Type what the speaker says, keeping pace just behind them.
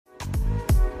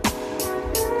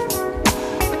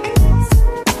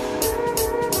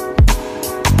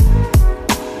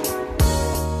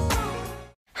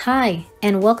Hi,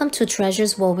 and welcome to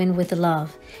Treasures Woven with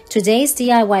Love. Today's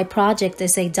DIY project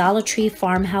is a Dollar Tree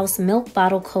Farmhouse milk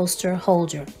bottle coaster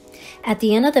holder. At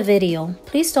the end of the video,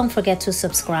 please don't forget to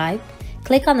subscribe,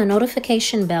 click on the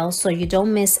notification bell so you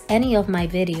don't miss any of my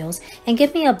videos, and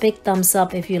give me a big thumbs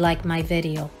up if you like my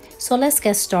video. So let's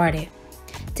get started.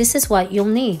 This is what you'll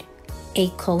need: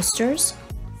 8 coasters,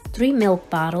 3 milk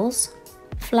bottles,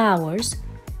 flowers,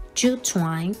 jute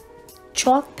twine,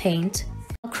 chalk paint,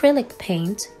 acrylic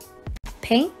paint,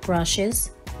 paint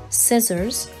brushes,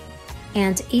 scissors,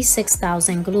 and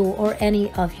E6000 glue or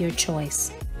any of your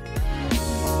choice.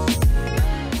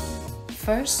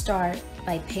 First, start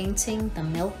by painting the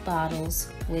milk bottles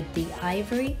with the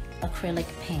ivory acrylic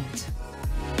paint.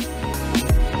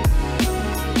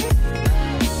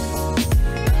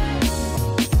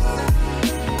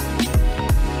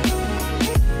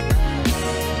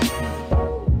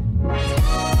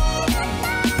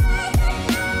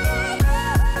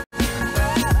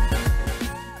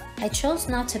 I chose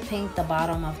not to paint the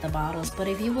bottom of the bottles, but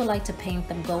if you would like to paint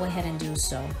them, go ahead and do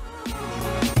so.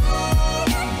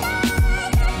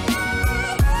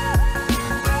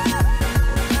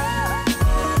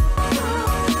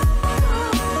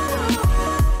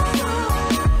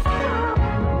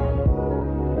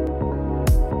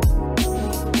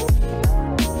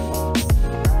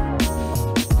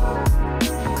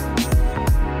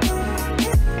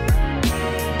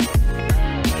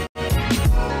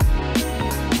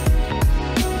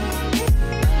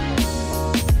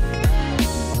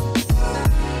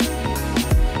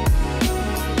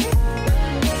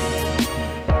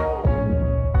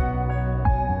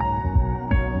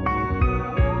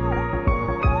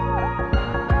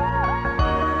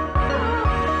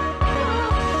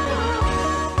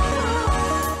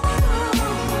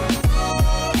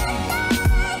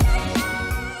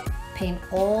 Paint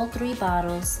all 3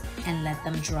 bottles and let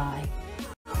them dry.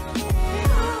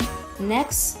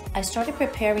 Next, I started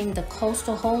preparing the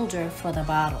coaster holder for the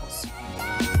bottles.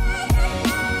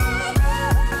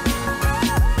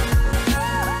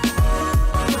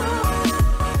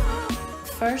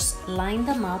 First, line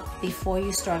them up before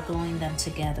you start gluing them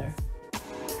together.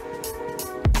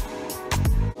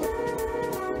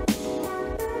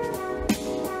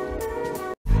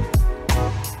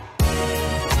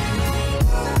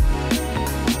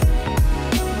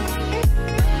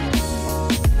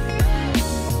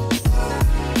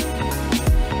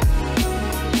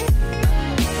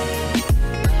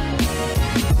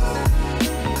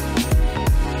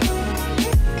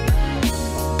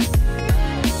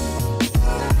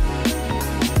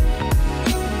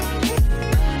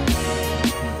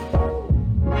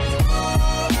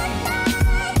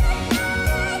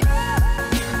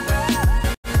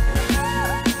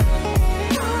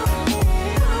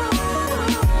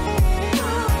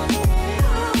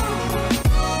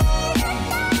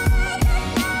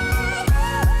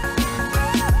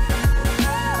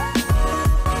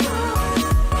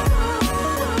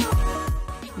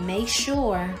 Make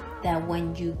sure that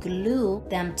when you glue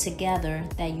them together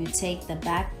that you take the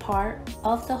back part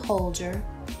of the holder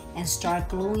and start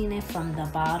gluing it from the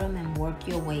bottom and work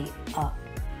your way up.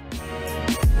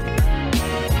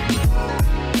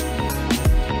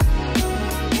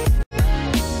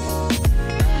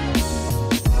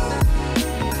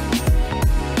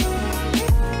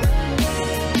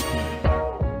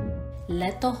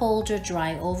 Let the holder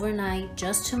dry overnight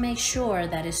just to make sure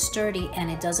that it's sturdy and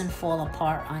it doesn't fall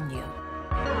apart on you.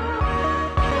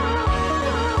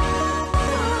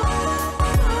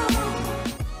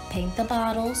 Paint the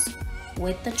bottles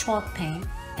with the chalk paint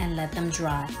and let them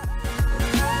dry.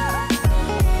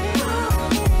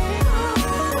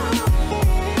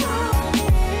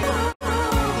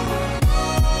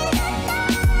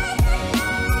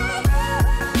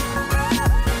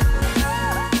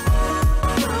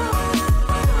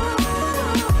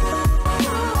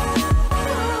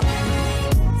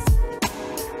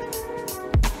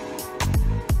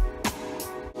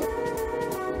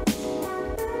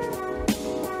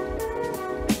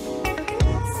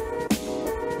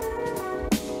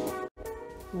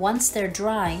 Once they're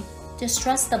dry,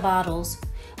 distress the bottles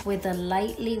with a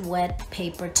lightly wet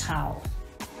paper towel.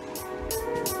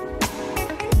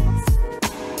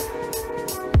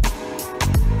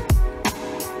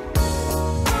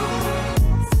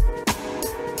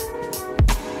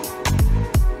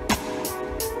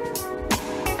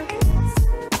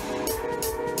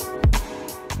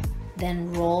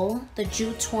 Then roll the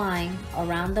jute twine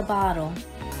around the bottle .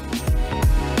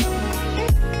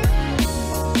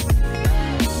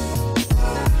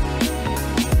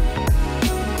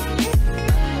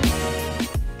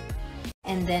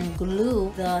 And then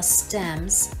glue the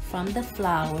stems from the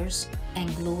flowers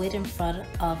and glue it in front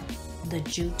of the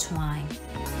jute twine.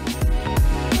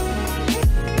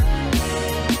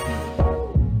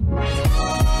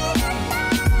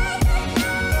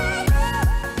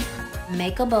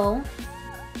 Make a bow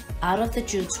out of the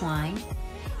jute twine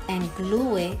and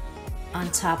glue it on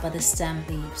top of the stem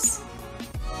leaves.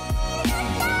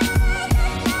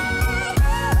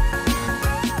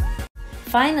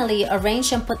 Finally,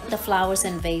 arrange and put the flowers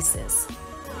in vases.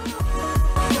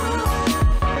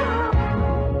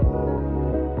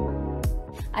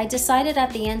 I decided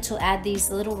at the end to add these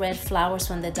little red flowers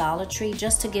from the Dollar Tree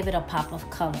just to give it a pop of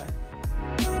color.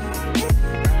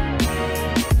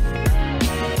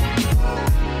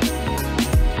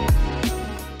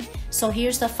 So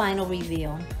here's the final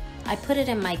reveal. I put it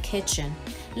in my kitchen.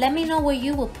 Let me know where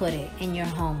you will put it in your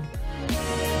home.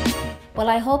 Well,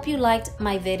 I hope you liked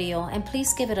my video, and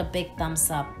please give it a big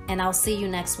thumbs up, and I'll see you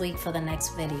next week for the next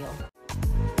video.